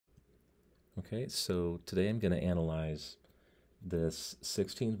Okay, so today I'm going to analyze this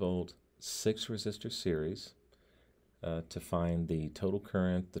 16 volt 6 resistor series to find the total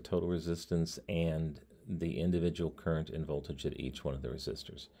current, the total resistance, and the individual current and voltage at each one of the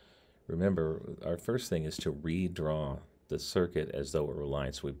resistors. Remember, our first thing is to redraw the circuit as though it were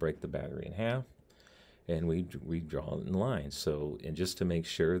lines. So we break the battery in half and we redraw it in lines. So, and just to make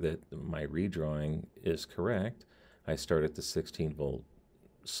sure that my redrawing is correct, I start at the 16 volt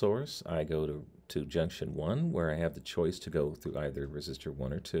source. I go to junction 1, where I have the choice to go through either resistor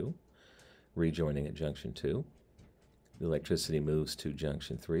 1 or 2, rejoining at junction 2. The electricity moves to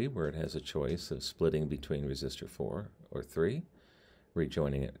junction 3, where it has a choice of splitting between resistor 4 or 3,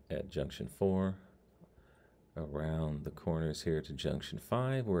 rejoining it at junction 4, around the corners here to junction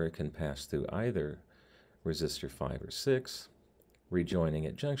 5, where it can pass through either resistor 5 or 6, rejoining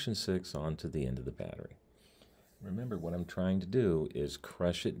at junction 6 onto the end of the battery. Remember, what I'm trying to do is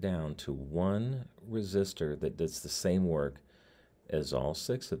crush it down to one resistor that does the same work as all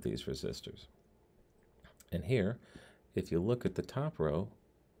 6 of these resistors. And here, if you look at the top row,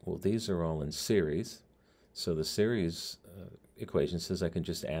 well, these are all in series. So the series equation says I can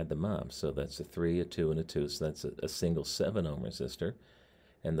just add them up. So that's a 3, a 2, and a 2. So that's a single 7 ohm resistor.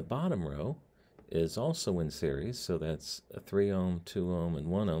 And the bottom row is also in series. So that's a 3 ohm, 2 ohm, and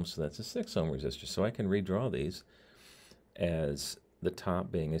 1 ohm. So that's a 6 ohm resistor. So I can redraw these as the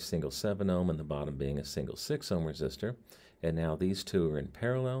top being a single 7 ohm and the bottom being a single 6 ohm resistor. And now these two are in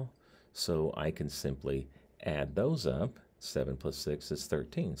parallel. So I can simply add those up. 7 plus 6 is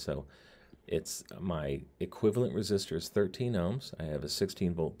 13. So it's my equivalent resistor is 13 ohms. I have a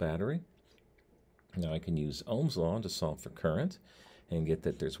 16 volt battery. Now I can use Ohm's law to solve for current and get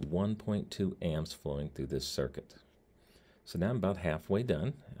that there's 1.2 amps flowing through this circuit. So now I'm about halfway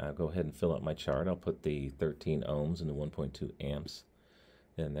done. I'll go ahead and fill out my chart. I'll put the 13 ohms and the 1.2 amps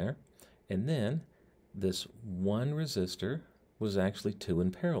in there. And then this one resistor was actually 2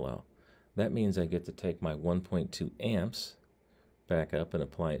 in parallel. That means I get to take my 1.2 amps back up and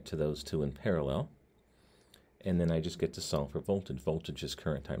apply it to those 2 in parallel. And then I just get to solve for voltage. Voltage is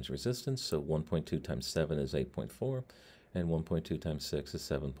current times resistance, so 1.2 times 7 is 8.4, and 1.2 times 6 is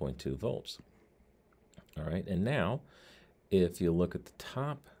 7.2 volts. All right, and now, if you look at the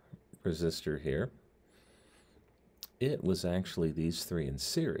top resistor here, it was actually these 3 in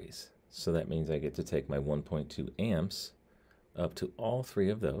series. So that means I get to take my 1.2 amps up to all 3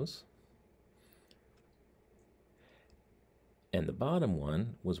 of those. And the bottom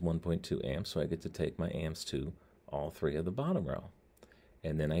one was 1.2 amps, so I get to take my amps to all 3 of the bottom row.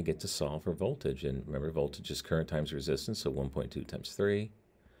 And then I get to solve for voltage. And remember, voltage is current times resistance, so 1.2 times 3,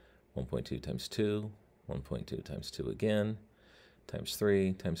 1.2 times 2, 1.2 times 2 again, times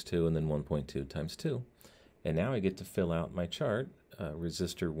 3, times 2, and then 1.2 times 2. And now I get to fill out my chart.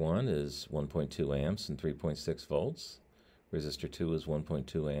 Resistor 1 is 1.2 amps and 3.6 volts. Resistor 2 is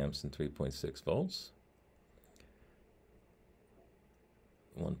 1.2 amps and 3.6 volts.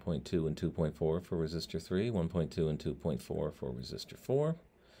 1.2 and 2.4 for resistor 3, 1.2 and 2.4 for resistor 4,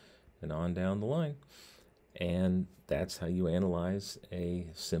 and on down the line. And that's how you analyze a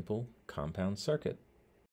simple compound circuit.